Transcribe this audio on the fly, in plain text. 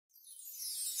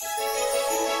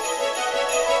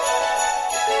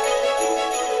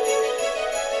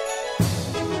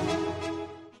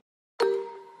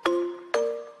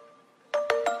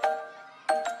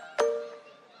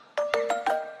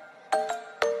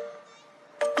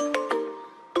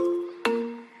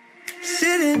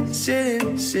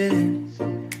sitting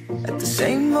at the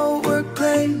same old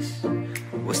workplace.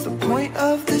 What's the point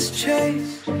of this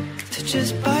chase? To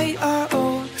just bite our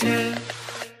old tail.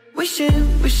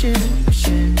 Wishing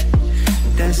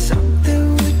that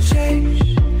something would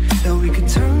change, that we could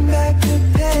turn back the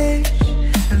page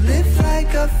and live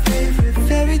like our favorite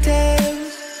fairy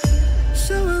tales.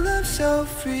 So a love so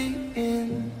free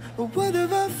in a world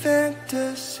of our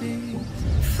fantasies,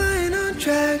 flying on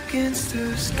dragons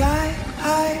through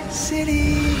sky-high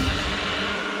cities.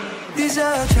 These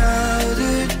are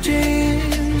childhood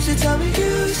dreams, it's how we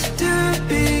used to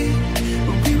be,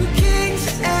 when we were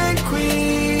kings and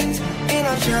queens in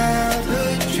our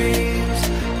childhood dreams.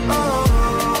 Oh,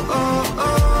 oh,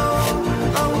 oh,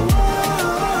 oh, oh,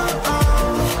 oh, oh,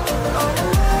 oh.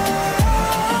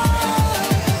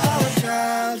 Our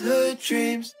childhood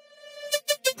dreams.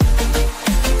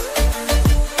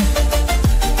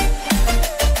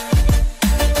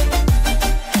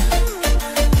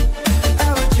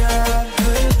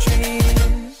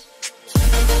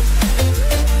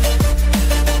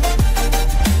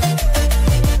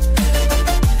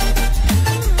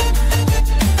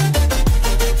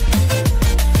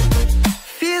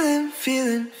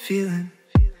 Feeling,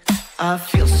 I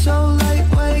feel so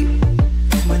lightweight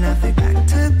when I think back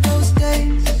to those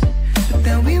days, but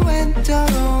then we went our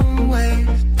own ways.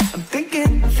 I'm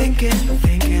thinking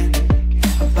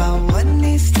about what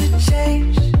needs to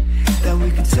change, that we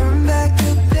could turn back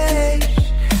the page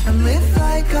and live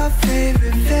like our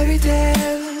favorite fairy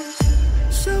tales.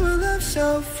 So a love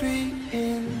so free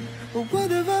in a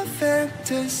world of our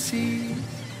fantasies,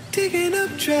 digging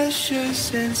up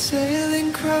treasures and sailing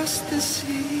across the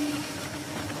sea.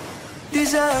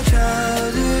 These are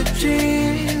childhood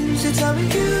dreams, it's how we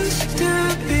used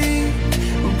to be,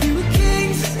 when we were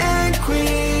kings and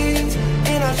queens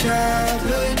in our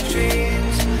childhood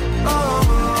dreams. Oh,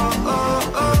 oh,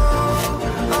 oh,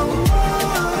 oh, oh,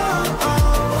 oh, oh,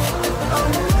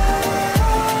 oh,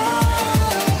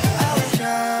 our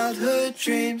childhood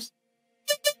dreams.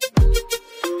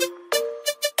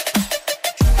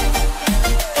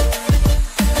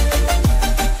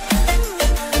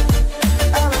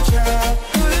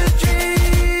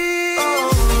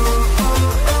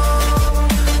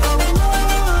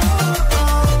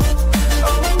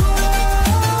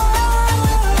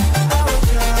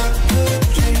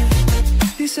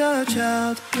 Our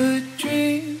childhood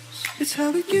dreams, it's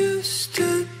how it used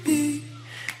to be,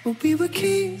 when we were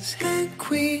kings and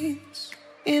queens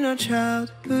in our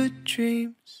childhood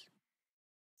dreams.